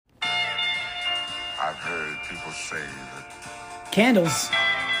heard people say that candles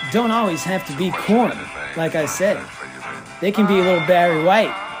don't always have to be corn, like I said. They can be a little Barry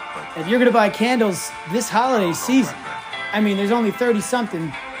White. If you're going to buy candles this holiday season, I mean, there's only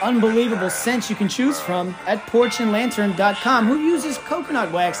 30-something unbelievable scents you can choose from at porchandlantern.com. Who uses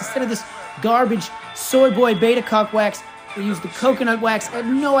coconut wax instead of this garbage soy boy beta cock wax? They use the coconut wax. I have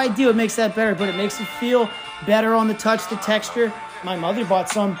no idea what makes that better, but it makes it feel better on the touch, the texture. My mother bought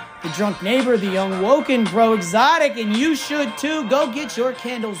some, the Drunk Neighbor, the Young Woken, Breaux Exotic, and you should too. Go get your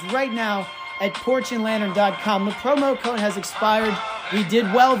candles right now at porchandlantern.com. The promo code has expired. We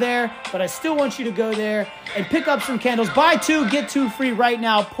did well there, but I still want you to go there and pick up some candles. Buy two, get two free right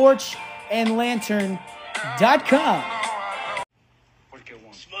now. porchandlantern.com.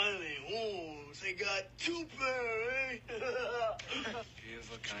 Smiley, they got two pair, eh?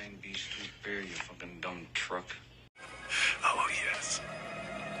 Give a kind beast to bear, you fucking dumb truck. Oh, yes.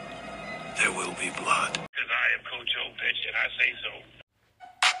 There will be blood. Because I am Coach O, bitch, and I say so.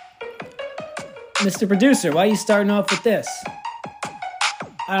 Mr. Producer, why are you starting off with this?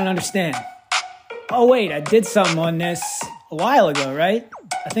 I don't understand. Oh, wait, I did something on this a while ago, right?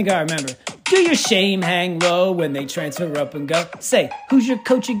 I think I remember. Do your shame hang low when they transfer up and go? Say, who's your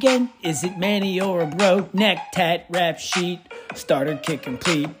coach again? Is it Manny or a bro? Neck tat, rap sheet, starter kick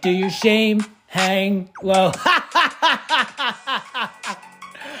complete. Do your shame hang low.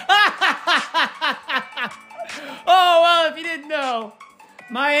 Oh, well, if you didn't know,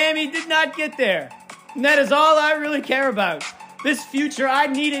 Miami did not get there. And that is all I really care about. This future, I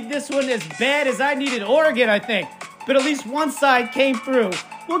needed this one as bad as I needed Oregon, I think. But at least one side came through.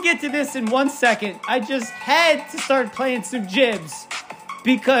 We'll get to this in 1 second. I just had to start playing some jibs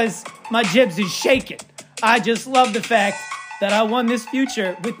because my jibs is shaking. I just love the fact that I won this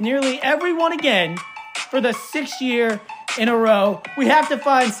future with nearly everyone again for the 6th year in a row. We have to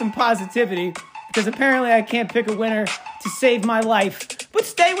find some positivity because apparently I can't pick a winner to save my life. But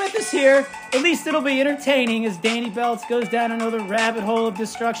stay with us here. At least it'll be entertaining as Danny Beltz goes down another rabbit hole of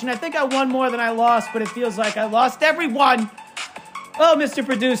destruction. I think I won more than I lost, but it feels like I lost everyone. Oh, Mr.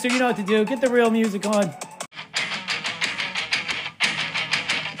 Producer, you know what to do. Get the real music on.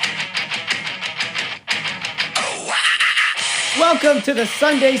 Welcome to the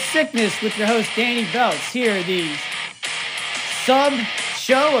Sunday Sickness with your host, Danny Beltz. Here, the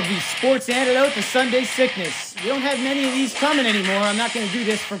sub-show of the sports antidote to Sunday Sickness. We don't have many of these coming anymore. I'm not going to do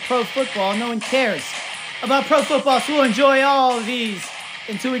this for pro football. No one cares about pro football, so we'll enjoy all of these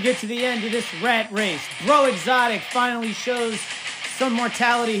until we get to the end of this rat race. Breaux Exotic finally shows some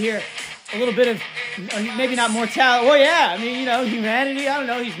mortality here. A little bit of, maybe not mortality. Well, yeah, I mean, you know, humanity. I don't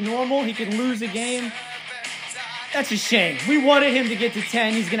know. He's normal. He can lose a game. That's a shame. We wanted him to get to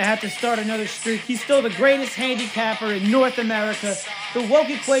 10. He's going to have to start another streak. He's still the greatest handicapper in North America. The woke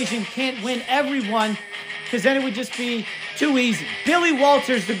equation can't win everyone because then it would just be too easy. Billy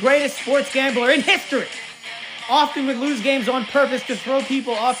Walters, the greatest sports gambler in history, often would lose games on purpose to throw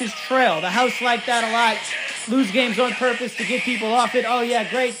people off his trail. The house liked that a lot. Lose games on purpose to get people off it. Oh, yeah,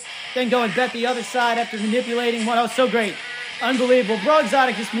 great. Then go and bet the other side after manipulating one. Oh, so great. Unbelievable. Breaux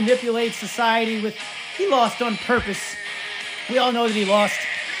Exotic just manipulates society with... He lost on purpose. We all know that he lost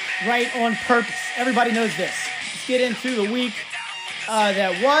right on purpose. Everybody knows this. Let's get into the week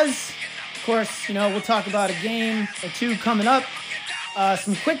that was. Of course, you know, we'll talk about a game or two coming up.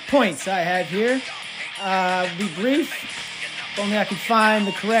 Some quick points I have here. Be brief. If only I could find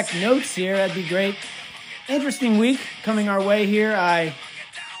the correct notes here, that'd be great. Interesting week coming our way here. I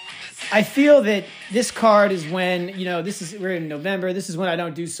feel that this card is when, you know, we're in November. This is when I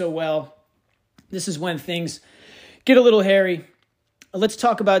don't do so well. This is when things get a little hairy. Let's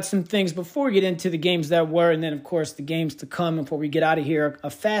talk about some things before we get into the games that were, and then, of course, the games to come before we get out of here. A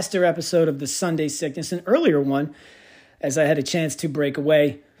faster episode of the Sunday Sickness, an earlier one, as I had a chance to break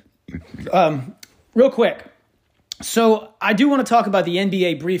away. Real quick. So I do want to talk about the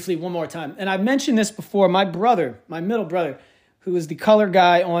NBA briefly one more time. And I've mentioned this before. My brother, my middle brother, who is the color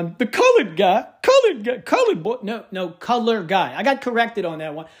guy on... The colored guy. Colored boy. No, color guy. I got corrected on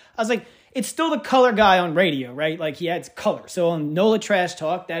that one. I was like... It's still the color guy on radio, right? Like, he adds color. So on NOLA Trash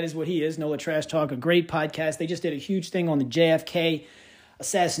Talk, that is what he is. NOLA Trash Talk, a great podcast. They just did a huge thing on the JFK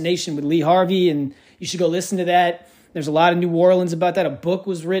assassination with Lee Harvey, and you should go listen to that. There's a lot of New Orleans about that. A book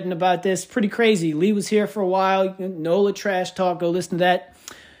was written about this. Pretty crazy. Lee was here for a while. NOLA Trash Talk, go listen to that.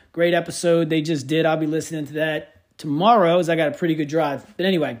 Great episode they just did. I'll be listening to that tomorrow, as I got a pretty good drive. But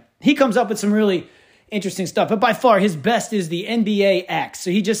anyway, he comes up with some really... interesting stuff, but by far his best is the NBA act.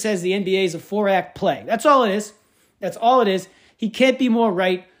 So he just says the NBA is a 4-act play. That's all it is. That's all it is. He can't be more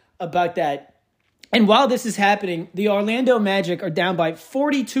right about that. And while this is happening, the Orlando Magic are down by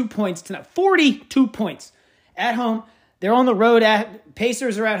 42 points tonight. 42 points at home. They're on the road.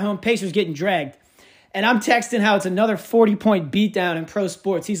 Pacers are at home. Pacers getting dragged. And I'm texting how it's another 40-point beatdown in pro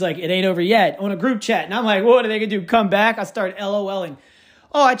sports. He's like, it ain't over yet, on a group chat. And I'm like, what are they going to do, come back? I start LOLing.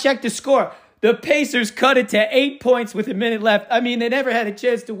 Oh, I checked the score. The Pacers cut it to 8 points with a minute left. I mean, they never had a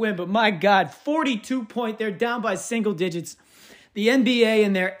chance to win, but my God, 42 point. They're down by single digits. The NBA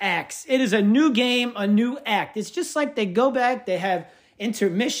and their acts. It is a new game, a new act. It's just like they go back, they have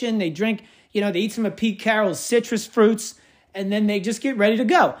intermission, they drink, they eat some of Pete Carroll's citrus fruits, and then they just get ready to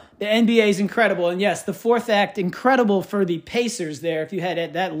go. The NBA is incredible. And yes, the fourth act, incredible for the Pacers there. If you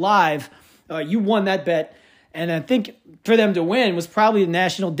had that live, you won that bet. And I think for them to win was probably the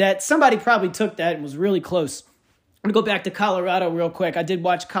national debt. Somebody probably took that and was really close. I'm going to go back to Colorado real quick. I did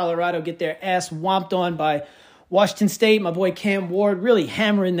watch Colorado get their ass whomped on by Washington State. My boy Cam Ward really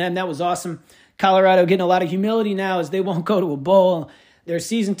hammering them. That was awesome. Colorado getting a lot of humility now as they won't go to a bowl. Their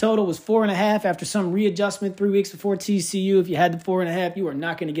season total was 4.5 after some readjustment 3 weeks before TCU. If you had the 4.5, you are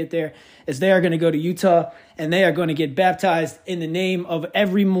not going to get there, as they are going to go to Utah and they are going to get baptized in the name of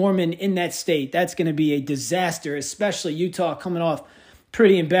every Mormon in that state. That's going to be a disaster, especially Utah coming off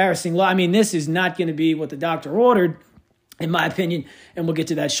pretty embarrassing. I mean, this is not going to be what the doctor ordered, in my opinion, and we'll get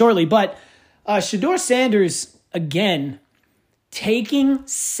to that shortly. But Shedeur Sanders, again, taking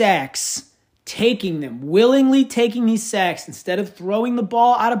sacks, willingly taking these sacks instead of throwing the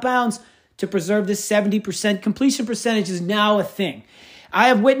ball out of bounds to preserve this 70% completion percentage is now a thing. I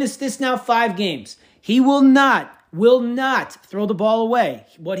have witnessed this now 5 games. He will not throw the ball away.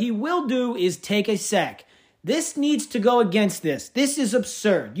 What he will do is take a sack. This needs to go against this. This is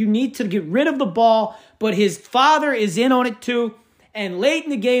absurd. You need to get rid of the ball, but his father is in on it too. And late in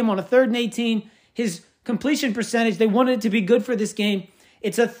the game on a 3rd and 18, his completion percentage, they wanted it to be good for this game.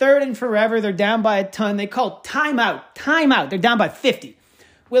 It's a 3rd and forever. They're down by a ton. They call timeout. They're down by 50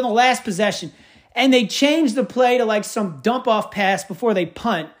 with the last possession. And they changed the play to like some dump-off pass before they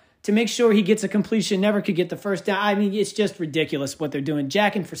punt to make sure he gets a completion, never could get the first down. I mean, it's just ridiculous what they're doing.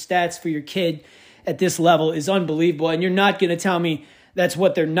 Jacking for stats for your kid at this level is unbelievable. And you're not going to tell me that's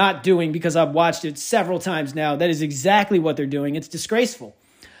what they're not doing, because I've watched it several times now. That is exactly what they're doing. It's disgraceful.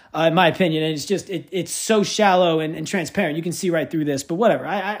 In my opinion, and it's just it's so shallow and transparent. You can see right through this, but whatever.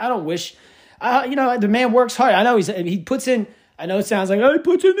 I don't wish, the man works hard. I know he puts in. I know it sounds like he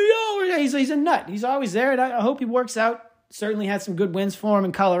puts in the hour. He's a nut. He's always there, and I hope he works out. Certainly had some good wins for him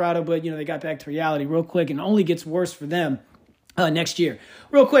in Colorado, but they got back to reality real quick, and it only gets worse for them next year.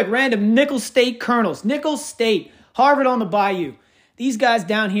 Real quick, random Nicholls State Colonels. Nicholls State, Harvard on the Bayou. These guys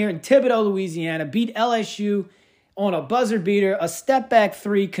down here in Thibodaux, Louisiana, beat LSU on a buzzer beater, a step-back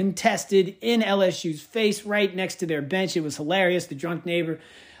 3 contested in LSU's face right next to their bench. It was hilarious. The drunk neighbor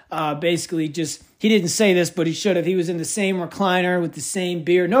basically just, he didn't say this, but he should have. He was in the same recliner with the same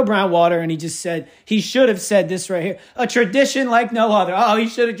beer, no brown water, and he should have said this right here, a tradition like no other. Oh, he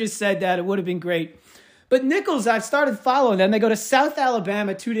should have just said that. It would have been great. But Nicholls, I've started following them. They go to South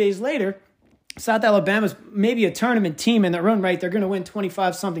Alabama 2 days later. South Alabama's maybe a tournament team in their own right. They're going to win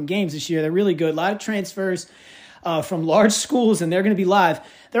 25-something games this year. They're really good. A lot of transfers from large schools, and they're going to be live.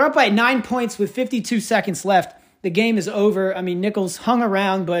 They're up by 9 points with 52 seconds left. The game is over. I mean, Nicholls hung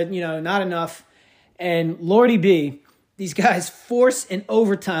around, but, not enough. And Lordy B, these guys force in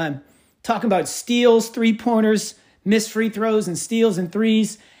overtime, talking about steals, three-pointers, missed free throws, and steals and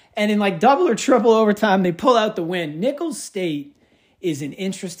threes. And in like double or triple overtime, they pull out the win. Nicholls State is an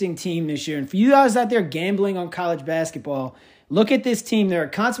interesting team this year. And for you guys out there gambling on college basketball, look at this team. They're a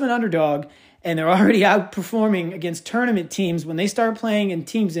consummate underdog, and they're already outperforming against tournament teams when they start playing in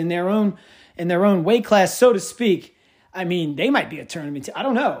teams in their own weight class, so to speak. I mean, they might be a tournament team. I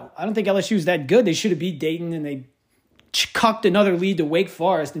don't know. I don't think LSU is that good. They should have beat Dayton, and they cucked another lead to Wake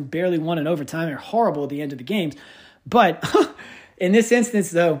Forest and barely won in overtime. They're horrible at the end of the games. But in this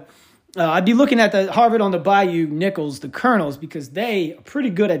instance, though, I'd be looking at the Harvard on the Bayou Nicholls, the Colonels, because they are pretty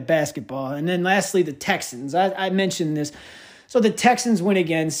good at basketball. And then lastly, the Texans. I mentioned this. So the Texans win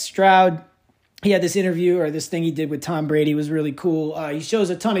against Stroud. He had this interview, or this thing he did with Tom Brady. It was really cool. He shows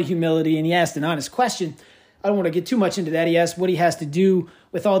a ton of humility, and he asked an honest question. I don't want to get too much into that. He asked what he has to do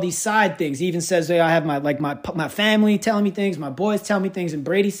with all these side things. He even says, hey, I have my family telling me things, my boys telling me things, and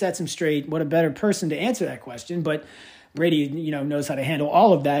Brady sets him straight. What a better person to answer that question. But Brady, knows how to handle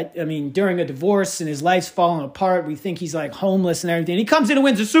all of that. I mean, during a divorce and his life's falling apart, we think he's like homeless and everything. He comes in and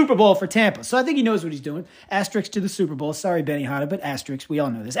wins the Super Bowl for Tampa. So I think he knows what he's doing. Asterisk to the Super Bowl. Sorry, Benny Hanna, but asterisk. We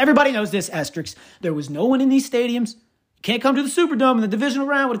all know this. Everybody knows this, asterisk. There was no one in these stadiums. You can't come to the Superdome in the divisional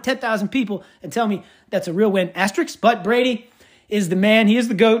round with 10,000 people and tell me that's a real win, asterisk. But Brady is the man. He is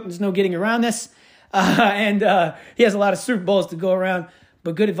the GOAT. There's no getting around this. And he has a lot of Super Bowls to go around.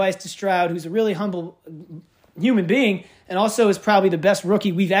 But good advice to Stroud, who's a really humble human being and also is probably the best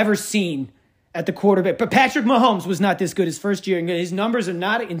rookie we've ever seen at the quarterback. But Patrick Mahomes was not this good his first year. His numbers are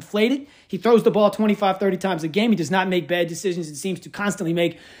not inflated. He throws the ball 25, 30 times a game. He does not make bad decisions. It seems to constantly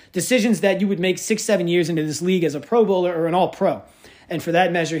make decisions that you would make 6, 7 years into this league as a Pro Bowler or an All-Pro. And for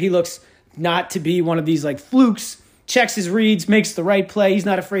that measure, he looks not to be one of these like flukes, checks his reads, makes the right play. He's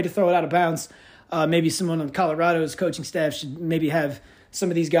not afraid to throw it out of bounds. Maybe someone on Colorado's coaching staff should maybe have some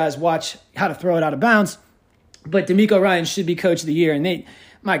of these guys watch how to throw it out of bounds. But DeMeco Ryans should be coach of the year. And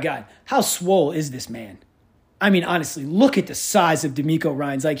my God, how swole is this man? I mean, honestly, look at the size of DeMeco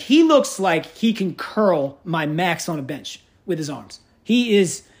Ryans. Like, he looks like he can curl my max on a bench with his arms. He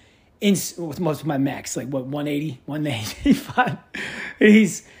is with most of my max, like what, 180, 185.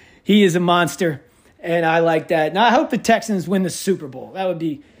 He is a monster, and I like that. Now I hope the Texans win the Super Bowl. That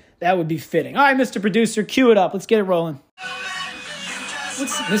would be fitting. All right, Mr. Producer, cue it up. Let's get it rolling.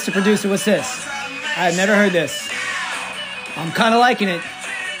 Mr. Producer, what's this? I've never heard this. I'm kind of liking it.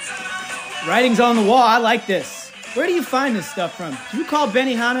 Writing's on the wall. I like this. Where do you find this stuff from? Can you call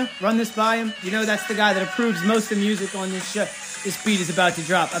Benny Hanna? Run this by him? You know that's the guy that approves most of the music on this show. This beat is about to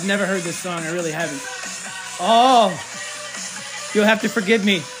drop. I've never heard this song. I really haven't. Oh, you'll have to forgive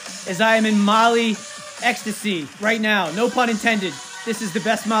me as I am in Molly ecstasy right now. No pun intended. This is the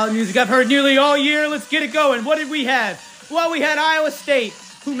best Molly music I've heard nearly all year. Let's get it going. What did we have? Well, we had Iowa State,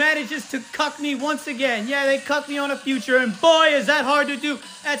 who manages to cuck me once again. Yeah, they cuck me on a future, and boy, is that hard to do.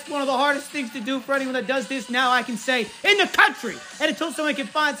 That's one of the hardest things to do for anyone that does this now, I can say, in the country. And until someone can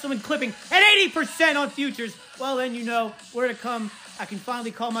find someone clipping at 80% on futures, well, then you know where to come. I can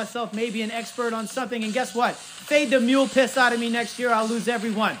finally call myself maybe an expert on something, and guess what? Fade the mule piss out of me next year, I'll lose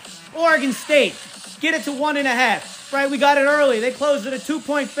every one. Oregon State, get it to 1.5. Right, we got it early. They closed it a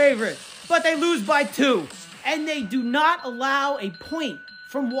 2-point favorite, but they lose by 2. And they do not allow a point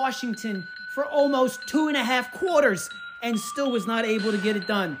from Washington for almost 2.5 quarters and still was not able to get it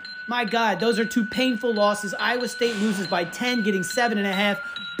done. My God, those are 2 painful losses. Iowa State loses by 10, getting 7.5,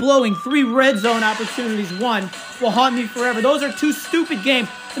 blowing 3 red zone opportunities. 1 will haunt me forever. Those are 2 stupid games,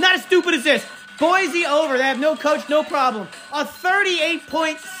 but not as stupid as this. Boise over. They have no coach, no problem. A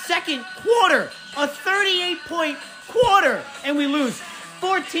 38-point second quarter. A 38-point quarter. And we lose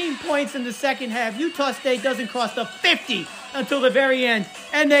 14 points in the second half. Utah State doesn't cross the 50 until the very end.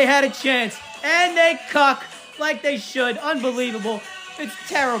 And they had a chance. And they cuck like they should. Unbelievable. It's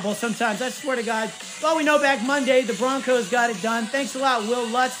terrible sometimes. I swear to God. Well, we know back Monday, the Broncos got it done. Thanks a lot, Will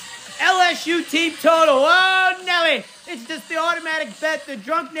Lutz. LSU team total. Oh, Nelly. It's just the automatic bet. The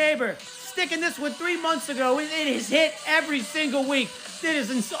drunk neighbor. Sticking this one 3 months ago. It is hit every single week. It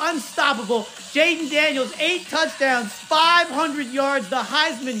is unstoppable. Jaden Daniels, 8 touchdowns, 500 yards, the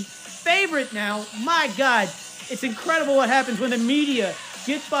Heisman favorite now. My God, it's incredible what happens when the media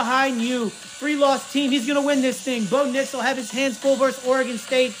gets behind you. 3-loss team, he's going to win this thing. Bo Nix will have his hands full versus Oregon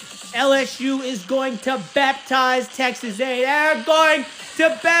State. LSU is going to baptize Texas A. They're going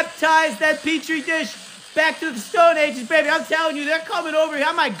to baptize that Petri dish. Back to the Stone Ages, baby. I'm telling you, they're coming over here.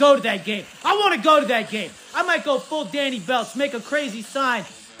 I might go to that game. I want to go to that game. I might go full Danny Beltz, make a crazy sign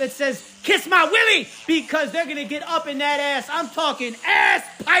that says, kiss my willy, because they're going to get up in that ass. I'm talking ass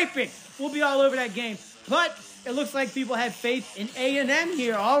piping. We'll be all over that game. But it looks like people have faith in A&M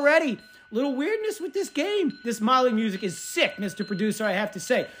here already. Little weirdness with this game. This Molly music is sick, Mr. Producer, I have to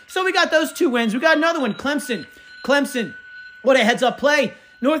say. So we got those 2 wins. We got another one, Clemson. What a heads-up play.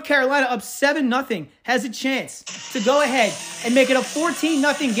 North Carolina up 7-0 has a chance to go ahead and make it a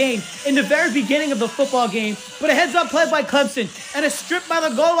 14-0 game in the very beginning of the football game. But a heads-up play by Clemson and a strip by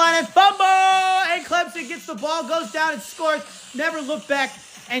the goal line and fumble. And Clemson gets the ball, goes down and scores. Never look back.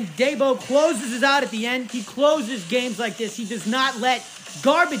 And Dabo closes it out at the end. He closes games like this. He does not let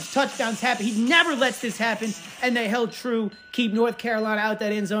garbage touchdowns happen. He never lets this happen. And they held true. Keep North Carolina out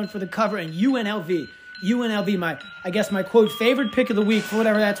that end zone for the cover. And UNLV, my quote, favorite pick of the week for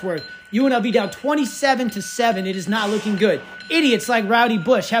whatever that's worth. UNLV down 27-7. It is not looking good. Idiots like Rowdy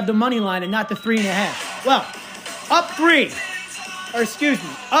Bush have the money line and not the 3.5. Well, up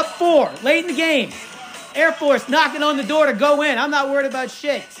 4, late in the game. Air Force knocking on the door to go in. I'm not worried about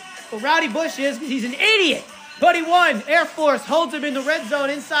shit. But Rowdy Bush is, he's an idiot. But he won. Air Force holds him in the red zone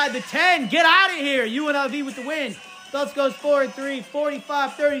inside the 10. Get out of here. UNLV with the win. Beltz goes 4-3,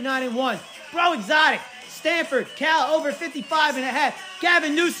 45-39-1. Bro Exotic. Stanford, Cal over 55.5.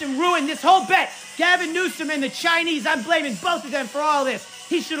 Gavin Newsom ruined this whole bet. Gavin Newsom and the Chinese, I'm blaming both of them for all this.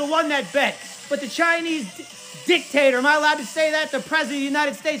 He should have won that bet. But the Chinese dictator, am I allowed to say that? The President of the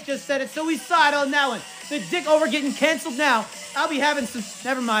United States just said it, so we saw it on that one. The dick over getting canceled now. I'll be having some...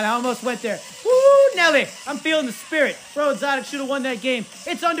 Never mind, I almost went there. Woo, Nelly. I'm feeling the spirit. Breaux Exotic should have won that game.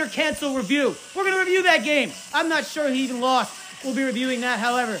 It's under cancel review. We're going to review that game. I'm not sure he even lost. We'll be reviewing that,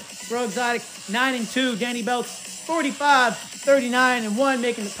 however. Breaux Exotic 9-2. Danny Beltz 45-39-1,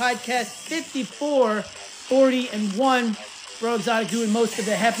 making the podcast 54-40-1. Breaux Exotic doing most of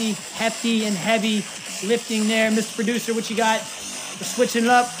the hefty and heavy lifting there. Mr. Producer, what you got? We're switching it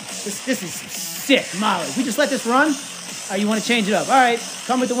up. This is sick, Molly. We just let this run? You want to change it up? All right,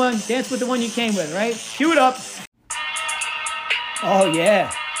 come with the one, dance with the one you came with, right? Cue it up. Oh,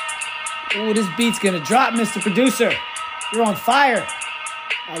 yeah. Oh, this beat's going to drop, Mr. Producer. You're on fire.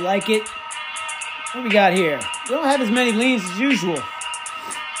 I like it. What we got here? We don't have as many leans as usual.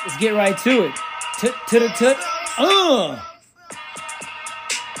 Let's get right to it.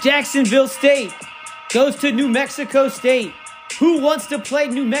 Jacksonville State goes to New Mexico State. Who wants to play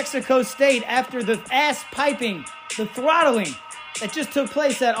New Mexico State after the ass piping, the throttling that just took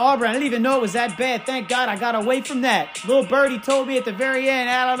place at Auburn? I didn't even know it was that bad. Thank God I got away from that. Little birdie told me at the very end,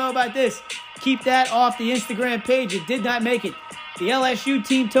 I don't know about this. Keep that off the Instagram page. It did not make it. The LSU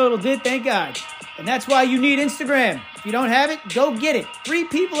team total did, thank God. And that's why you need Instagram. If you don't have it, go get it. 3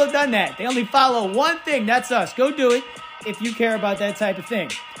 people have done that. They only follow one thing. That's us. Go do it if you care about that type of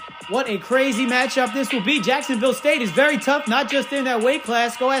thing. What a crazy matchup this will be. Jacksonville State is very tough, not just in their weight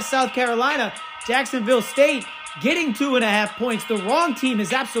class. Go ask South Carolina. Jacksonville State getting 2.5 points. The wrong team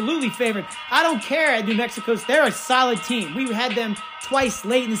is absolutely favored. I don't care at New Mexico State. They're a solid team. We had them twice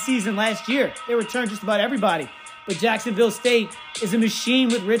late in the season last year. They returned just about everybody. But Jacksonville State is a machine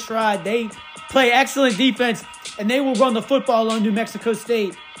with Rich Rod. They play excellent defense, and they will run the football on New Mexico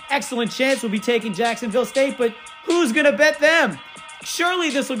State. Excellent chance will be taking Jacksonville State, but who's going to bet them? Surely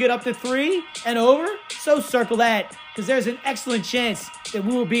this will get up to 3 and over, so circle that, because there's an excellent chance that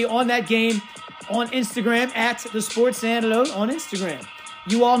we will be on that game on Instagram, at The Sports Antidote on Instagram.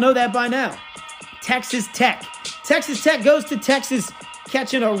 You all know that by now. Texas Tech. Texas Tech goes to Texas,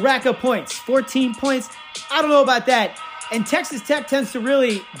 catching a rack of points. 14 points. I don't know about that. And Texas Tech tends to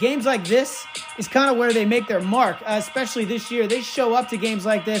really, games like this is kind of where they make their mark, especially this year. They show up to games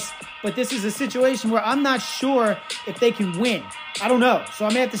like this, but this is a situation where I'm not sure if they can win. I don't know, so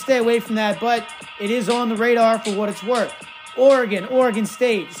I may have to stay away from that, but it is on the radar for what it's worth. Oregon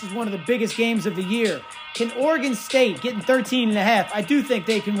State. This is one of the biggest games of the year. Can Oregon State get 13.5? I do think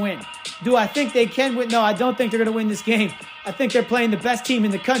they can win. Do I think they can win? No, I don't think they're going to win this game. I think they're playing the best team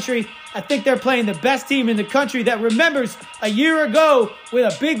in the country. I think they're playing the best team in the country that remembers a year ago with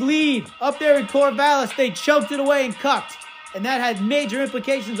a big lead up there in Corvallis. They choked it away and cucked. And that had major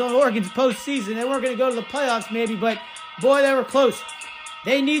implications on Oregon's postseason. They weren't going to go to the playoffs maybe, but boy, they were close.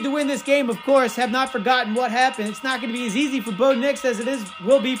 They need to win this game, of course. Have not forgotten what happened. It's not going to be as easy for Bo Nix as it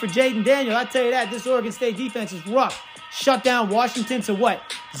will be for Jaden Daniel. I'll tell you that. This Oregon State defense is rough. Shut down Washington to what?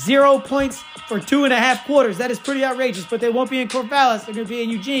 0 points for 2.5 quarters. That is pretty outrageous, but they won't be in Corvallis. They're going to be in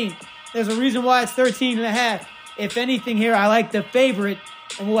Eugene. There's a reason why it's 13.5. If anything here, I like the favorite,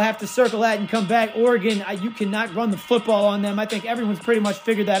 and we'll have to circle that and come back. Oregon, you cannot run the football on them. I think everyone's pretty much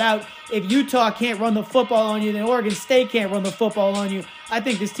figured that out. If Utah can't run the football on you, then Oregon State can't run the football on you. I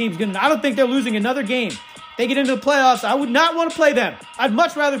think this team's going to... I don't think they're losing another game. They get into the playoffs, I would not want to play them. I'd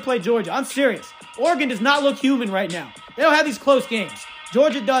much rather play Georgia. I'm serious. Oregon does not look human right now. They don't have these close games.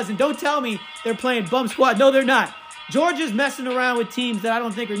 Georgia does, and don't tell me they're playing bum squad. No, they're not. Georgia's messing around with teams that I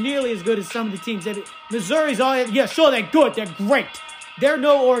don't think are nearly as good as some of the teams. Missouri's all... Yeah, sure, they're good. They're great. They're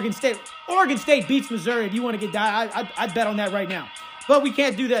no Oregon State. Oregon State beats Missouri. If you want to get down, I'd bet on that right now. But we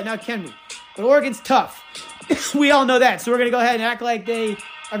can't do that now, can we? But Oregon's tough. We all know that. So we're going to go ahead and act like they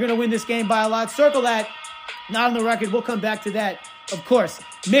are going to win this game by a lot. Circle that. Not on the record. We'll come back to that, of course.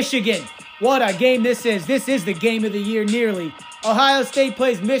 Michigan. What a game this is. This is the game of the year, nearly. Ohio State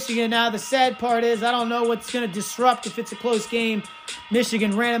plays Michigan. Now, the sad part is I don't know what's going to disrupt if it's a close game.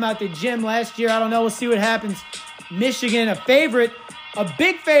 Michigan ran them out the gym last year. I don't know. We'll see what happens. Michigan, a favorite. A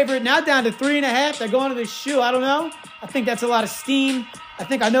big favorite, now down to 3.5. They're going to the shoe. I don't know. I think that's a lot of steam. I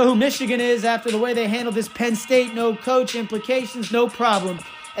think I know who Michigan is after the way they handled this Penn State. No coach implications, no problem.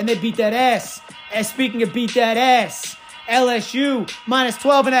 And they beat that ass. And speaking of beat that ass, LSU minus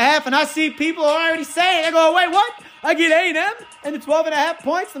 12.5. And I see people are already saying, they're going, wait, what? I get A&M and the 12.5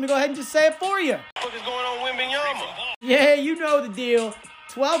 points? Let me go ahead and just say it for you. What is going on, Wimbenyama? Yeah, you know the deal.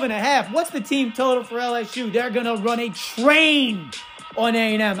 12.5. What's the team total for LSU? They're going to run a train on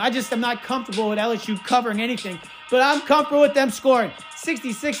A&M. I'm not comfortable with LSU covering anything, but I'm comfortable with them scoring.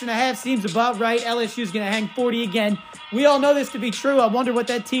 66.5 seems about right. LSU's going to hang 40 again. We all know this to be true. I wonder what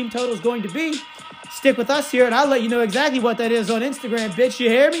that team total is going to be. Stick with us here, and I'll let you know exactly what that is on Instagram, bitch. You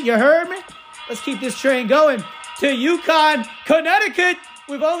hear me? You heard me? Let's keep this train going to UConn, Connecticut.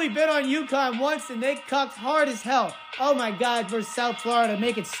 We've only been on UConn once, and they cucked hard as hell. Oh, my God, versus South Florida.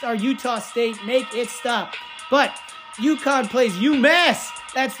 Or Utah State, make it stop. But UConn plays UMass.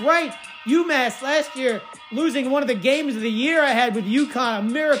 That's right. UMass last year losing one of the games of the year I had with UConn. A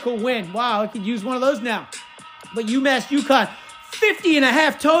miracle win. Wow, I could use one of those now. But UMass, UConn,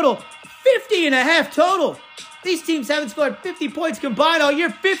 50.5 total. 50.5 total. These teams haven't scored 50 points combined all year.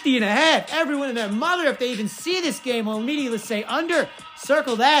 50.5. Everyone and their mother, if they even see this game, will immediately say under.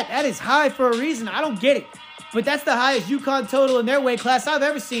 Circle that. That is high for a reason. I don't get it. But that's the highest UConn total in their weight class I've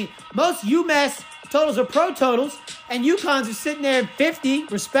ever seen. Most UMass totals are pro totals, and UConn's are sitting there at 50,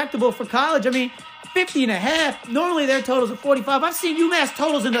 respectable for college. I mean, 50.5. Normally their totals are 45. I've seen UMass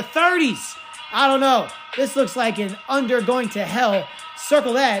totals in the 30s. I don't know. This looks like an under going to hell.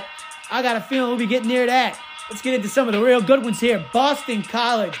 Circle that. I got a feeling we'll be getting near that. Let's get into some of the real good ones here. Boston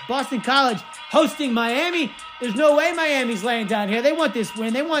College. Boston College hosting Miami. There's no way Miami's laying down here. They want this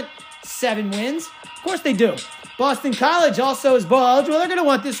win. They want 7 wins. Of course they do. Boston College also is bowl eligible. They're going to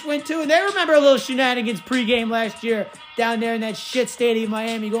want this win too. And they remember a little shenanigans pregame last year down there in that shit stadium,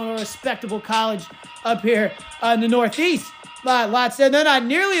 Miami, going to a respectable college up here in the Northeast. Lots said they're not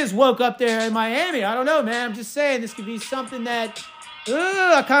nearly as woke up there in Miami. I don't know, man. I'm just saying this could be something that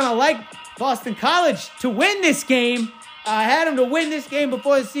I kind of like Boston College to win this game. I had them to win this game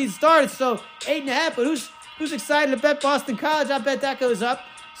before the season started, so 8.5. But who's excited to bet Boston College? I bet that goes up.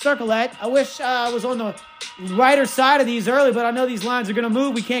 Circle that. I wish I was on the righter side of these early, but I know these lines are going to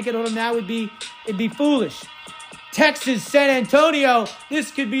move. We can't get on them now. It'd be foolish. Texas, San Antonio. This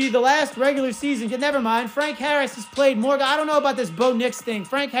could be the last regular season. Never mind. Frank Harris has played more. I don't know about this Bo Nix thing.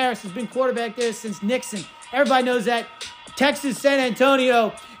 Frank Harris has been quarterback there since Nixon. Everybody knows that. Texas, San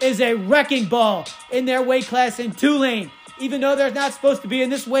Antonio is a wrecking ball in their weight class in Tulane. Even though they're not supposed to be in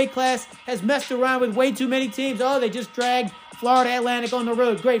this weight class, has messed around with way too many teams. Oh, they just dragged Florida Atlantic on the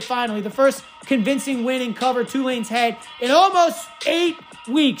road. Great, finally. The first convincing win in cover Tulane's had in almost 8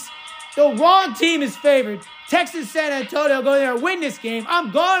 weeks. The wrong team is favored. Texas, San Antonio go there and win this game.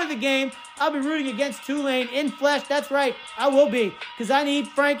 I'm going to the game. I'll be rooting against Tulane in flesh. That's right. I will be. Because I need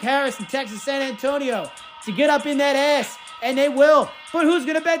Frank Harris and Texas, San Antonio to get up in that ass. And they will. But who's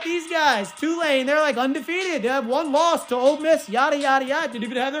going to bet these guys? Tulane, they're like undefeated. They have 1 loss to Ole Miss. Yada, yada, yada. Didn't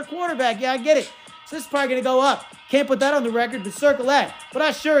even have their quarterback. Yeah, I get it. So this is probably going to go up. Can't put that on the record, but circle that. But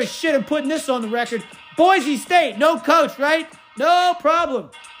I sure as shit am putting this on the record. Boise State, no coach, right? No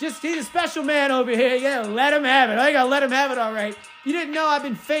problem. Just he's a special man over here. Yeah, let him have it. I got to let him have it, all right. You didn't know I've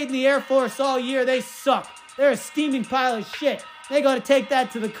been fading the Air Force all year. They suck. They're a steaming pile of shit. They got to take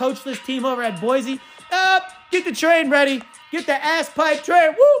that to the coachless team over at Boise. Get the train ready. Get the ass pipe train.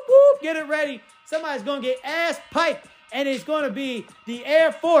 Whoop, whoop. Get it ready. Somebody's going to get ass piped. And it's going to be the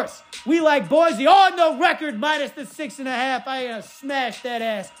Air Force. We like Boise on the record minus the 6.5. I going to smash that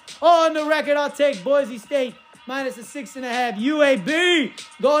ass. On the record, I'll take Boise State minus the 6.5. UAB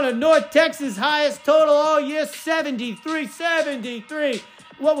going to North Texas. Highest total all year, 73. 73.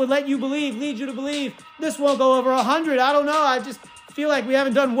 What would lead you to believe this won't go over 100? I don't know. I just feel like we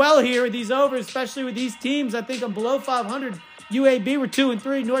haven't done well here with these overs, especially with these teams. I think I'm below 500. UAB were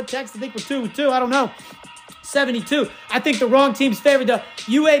 2-3. North Texas, I think we're 2-2. I don't know. 72. I think the wrong team's favored. The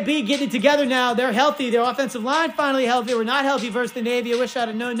UAB getting it together now. They're healthy. Their offensive line finally healthy. They were not healthy versus the Navy. I wish I'd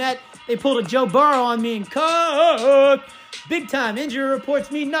have known that. They pulled a Joe Burrow on me and cooked. Big time. Injury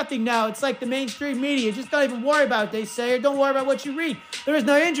reports mean nothing now. It's like the mainstream media. Just don't even worry about it, they say, or don't worry about what you read. There is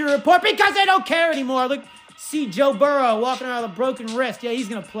no injury report because they don't care anymore. Look, see Joe Burrow walking around with a broken wrist. Yeah, he's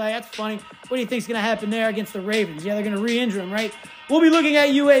going to play. That's funny. What do you think's going to happen there against the Ravens? Yeah, they're going to re-injure him, right? We'll be looking at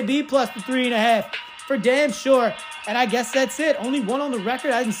UAB plus the 3.5. For damn sure. And I guess that's it. Only one on the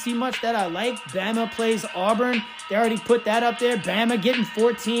record. I didn't see much that I like. Bama plays Auburn. They already put that up there. Bama getting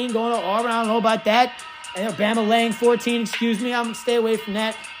 14, going to Auburn. I don't know about that. And Bama laying 14, excuse me. I'm going to stay away from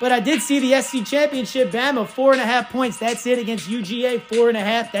that. But I did see the SC Championship. Bama, 4.5 points. That's it against UGA,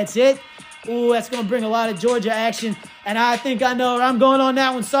 4.5. That's it. Ooh, that's going to bring a lot of Georgia action. And I think I know where I'm going on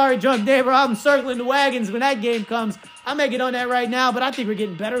that one. Sorry, drunk neighbor. I'm circling the wagons when that game comes. I may get on that right now, but I think we're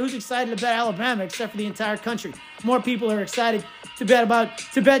getting better. Who's excited to bet Alabama except for the entire country? More people are excited to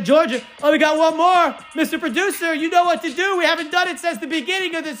bet Georgia. Oh, we got one more. Mr. Producer, you know what to do. We haven't done it since the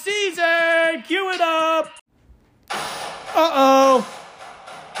beginning of the season. Cue it up. Uh-oh.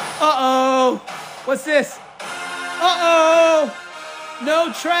 Uh-oh. What's this? Uh-oh.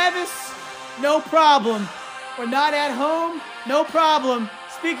 No Travis. No problem. We're not at home. No problem.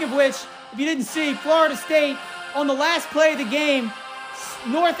 Speaking of which, if you didn't see, Florida State, on the last play of the game,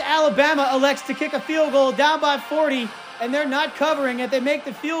 North Alabama elects to kick a field goal down by 40, and they're not covering. If they make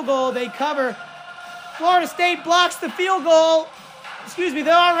the field goal, they cover. Florida State blocks the field goal. Excuse me,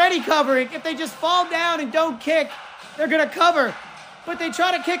 they're already covering. If they just fall down and don't kick, they're going to cover. But they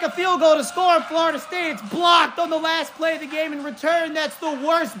try to kick a field goal to score in Florida State. It's blocked on the last play of the game in return. That's the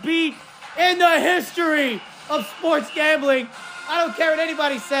worst beat in the history of sports gambling. I don't care what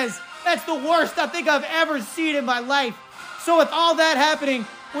anybody says. That's the worst I think I've ever seen in my life. So with all that happening,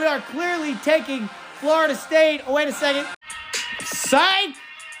 we are clearly taking Florida State. Oh, wait a second. Psych!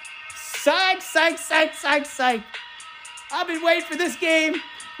 Psych, psych, psych, psych, psych. I've been waiting for this game,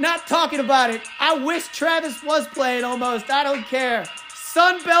 not talking about it. I wish Travis was playing almost. I don't care.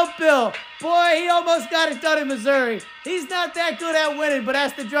 Sun Belt Bill. Boy, he almost got it done in Missouri. He's not that good at winning, but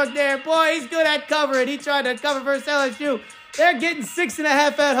that's the drug there. Boy, he's good at covering. He tried to cover versus LSU. They're getting 6.5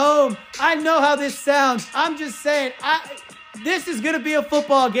 at home. I know how this sounds. I'm just saying, this is going to be a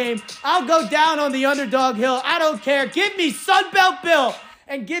football game. I'll go down on the underdog hill. I don't care. Give me Sun Belt Bill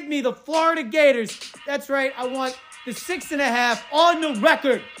and give me the Florida Gators. That's right. I want the 6.5 on the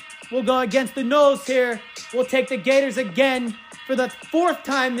record. We'll go against the Noles here. We'll take the Gators again for the 4th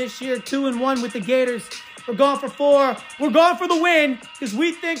time this year. 2-1 with the Gators. We're going for 4. We're going for the win because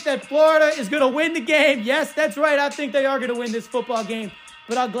we think that Florida is going to win the game. Yes, that's right. I think they are going to win this football game.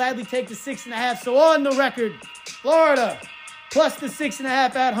 But I'll gladly take the 6.5. So on the record, Florida plus the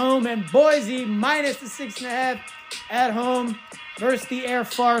 6.5 at home and Boise minus the 6.5 at home versus the Air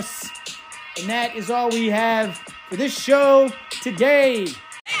Farce. And that is all we have for this show today. Ladies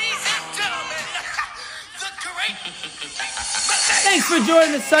and gentlemen, the great... Thanks for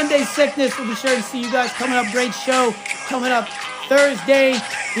joining the Sunday Sickness. We'll be sure to see you guys coming up. Great show coming up Thursday.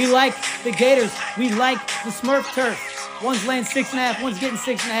 We like the Gators. We like the Smurf turf. One's laying 6.5. One's getting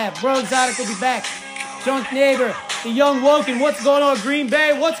 6.5. Bro Exotic will be back. Junk Neighbor, the Young Woken. What's going on, Green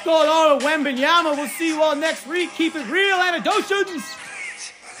Bay? What's going on at Wembenyama? We'll see you all next week. Keep it real, Anadocians.